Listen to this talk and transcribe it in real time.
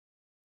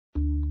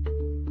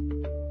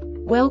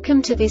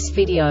Welcome to this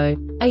video.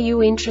 Are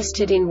you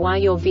interested in why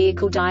your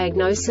vehicle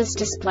diagnosis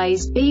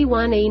displays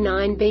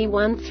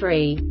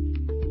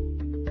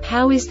B1E9B-13?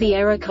 How is the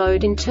error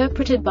code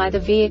interpreted by the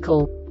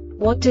vehicle?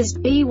 What does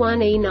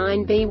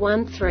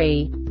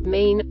B1E9B-13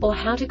 mean, or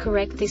how to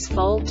correct this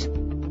fault?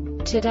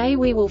 Today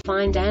we will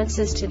find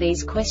answers to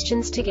these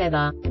questions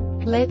together.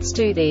 Let's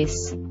do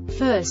this.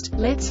 First,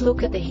 let's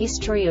look at the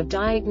history of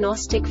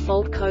diagnostic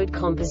fault code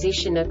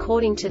composition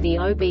according to the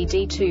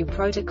OBD2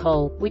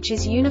 protocol, which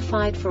is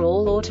unified for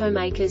all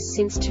automakers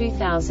since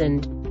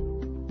 2000.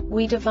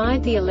 We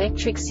divide the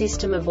electric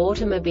system of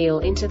automobile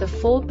into the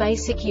four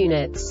basic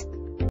units: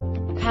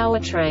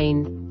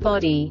 powertrain,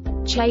 body,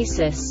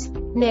 chassis,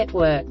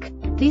 network.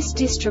 This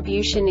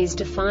distribution is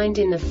defined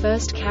in the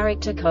first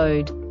character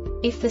code.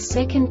 If the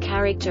second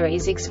character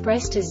is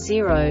expressed as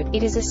 0,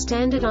 it is a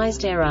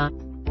standardized error.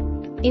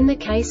 In the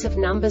case of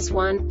numbers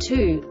 1,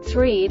 2,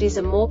 3, it is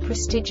a more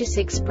prestigious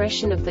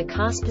expression of the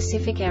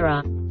car-specific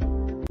error.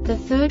 The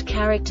third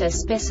character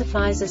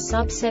specifies a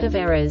subset of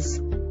errors.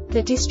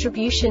 The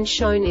distribution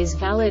shown is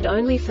valid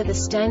only for the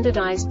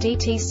standardized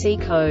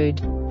DTC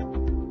code.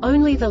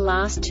 Only the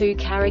last two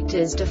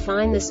characters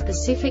define the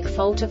specific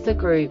fault of the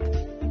group.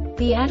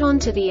 The add-on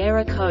to the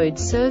error code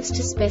serves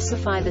to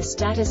specify the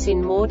status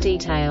in more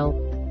detail.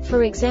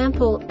 For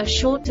example, a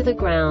short to the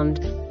ground.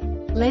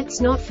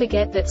 Let's not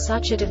forget that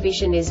such a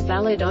division is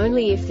valid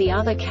only if the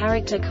other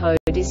character code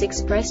is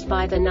expressed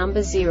by the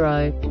number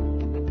 0.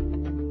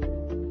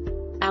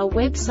 Our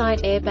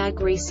website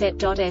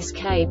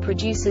airbagreset.sk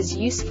produces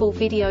useful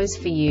videos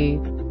for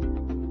you.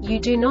 You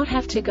do not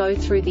have to go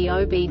through the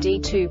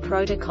OBD2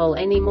 protocol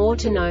anymore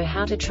to know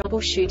how to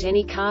troubleshoot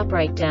any car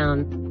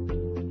breakdown.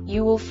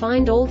 You will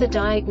find all the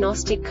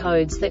diagnostic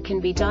codes that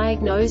can be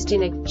diagnosed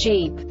in a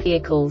Jeep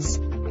vehicles.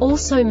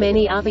 Also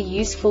many other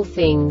useful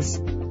things.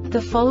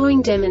 The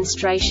following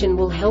demonstration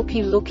will help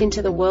you look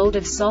into the world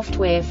of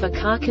software for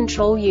car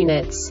control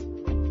units.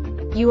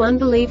 You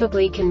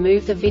unbelievably can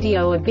move the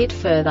video a bit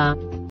further.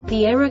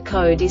 The error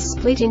code is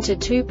split into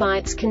 2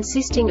 bytes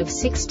consisting of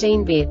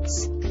 16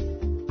 bits.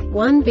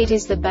 1 bit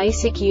is the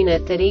basic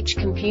unit that each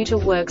computer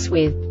works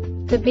with.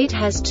 The bit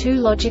has 2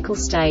 logical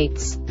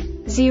states: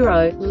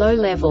 0, low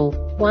level,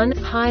 1,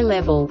 high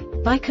level.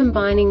 By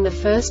combining the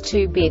first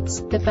 2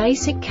 bits, the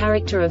basic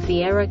character of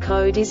the error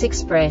code is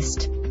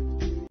expressed.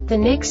 The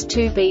next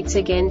 2 beats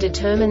again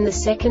determine the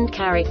second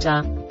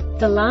character.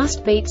 The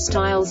last beat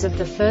styles of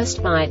the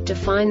first byte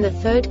define the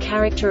third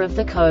character of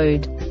the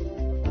code.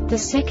 The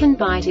second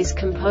byte is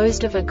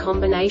composed of a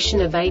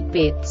combination of 8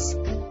 bits.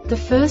 The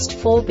first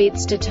 4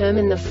 bits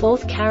determine the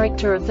fourth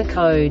character of the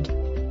code.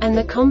 And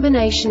the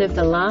combination of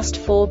the last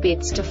 4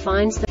 bits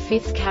defines the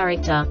fifth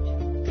character.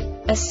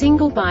 A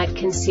single byte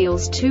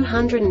conceals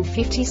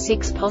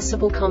 256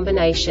 possible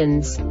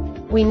combinations.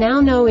 We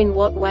now know in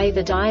what way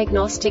the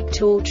diagnostic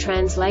tool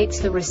translates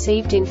the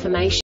received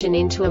information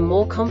into a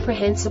more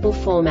comprehensible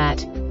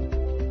format.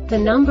 The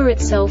number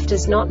itself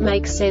does not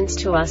make sense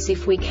to us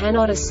if we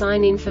cannot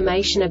assign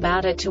information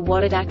about it to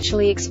what it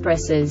actually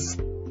expresses.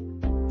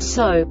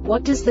 So,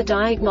 what does the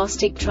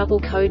Diagnostic Trouble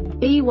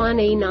Code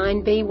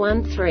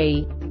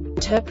B1E9B-13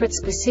 interpret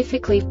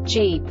specifically for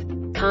Jeep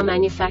car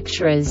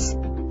manufacturers?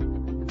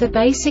 The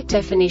basic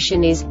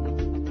definition is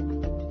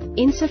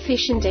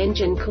insufficient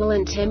engine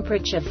coolant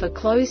temperature for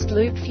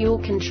closed-loop fuel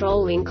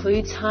control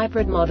includes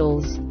hybrid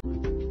models.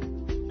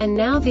 And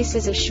now this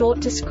is a short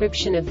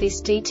description of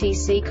this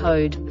DTC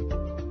code.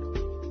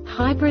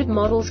 Hybrid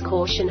models.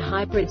 Caution: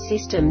 hybrid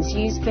systems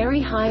use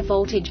very high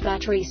voltage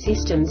battery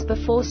systems.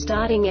 Before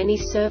starting any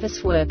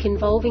service work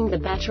involving the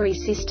battery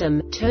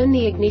system, turn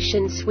the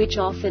ignition switch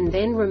off and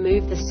then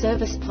remove the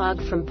service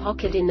plug from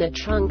pocket in the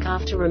trunk.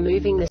 After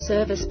removing the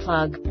service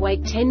plug,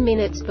 wait 10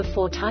 minutes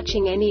before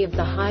touching any of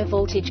the high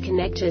voltage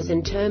connectors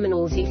and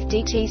terminals. If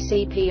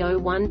DTC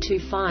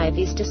P0125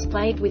 is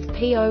displayed with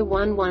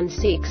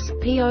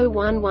P0116,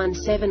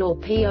 P0117 or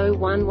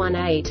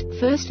P0118,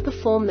 first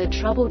perform the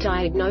trouble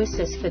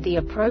diagnosis for the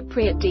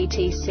appropriate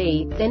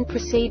DTC, then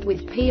proceed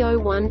with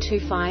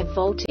P0125.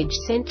 Voltage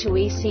sent to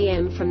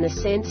ECM from the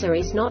sensor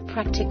is not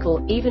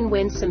practical, even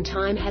when some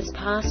time has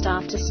passed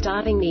after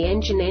starting the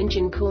engine.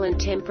 Engine coolant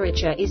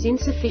temperature is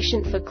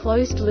insufficient for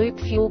closed-loop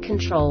fuel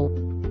control.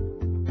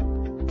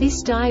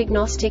 This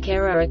diagnostic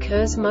error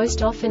occurs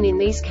most often in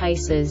these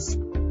cases: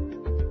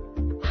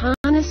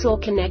 harness or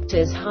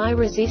connectors, high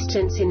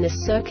resistance in the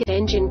circuit,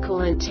 engine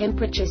coolant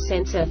temperature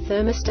sensor,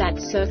 thermostat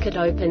circuit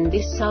open.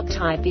 This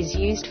subtype is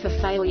used for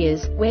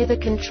failures where the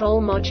control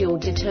module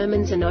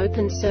determines an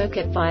open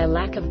circuit via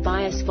lack of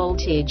bias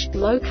voltage,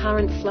 low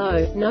current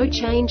flow, no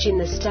change in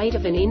the state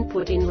of an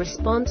input in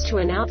response to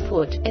an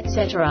output,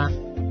 etc.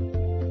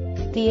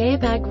 The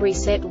Airbag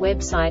Reset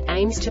website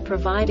aims to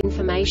provide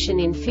information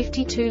in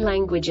 52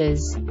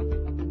 languages.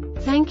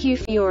 Thank you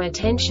for your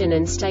attention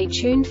and stay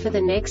tuned for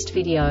the next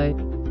video.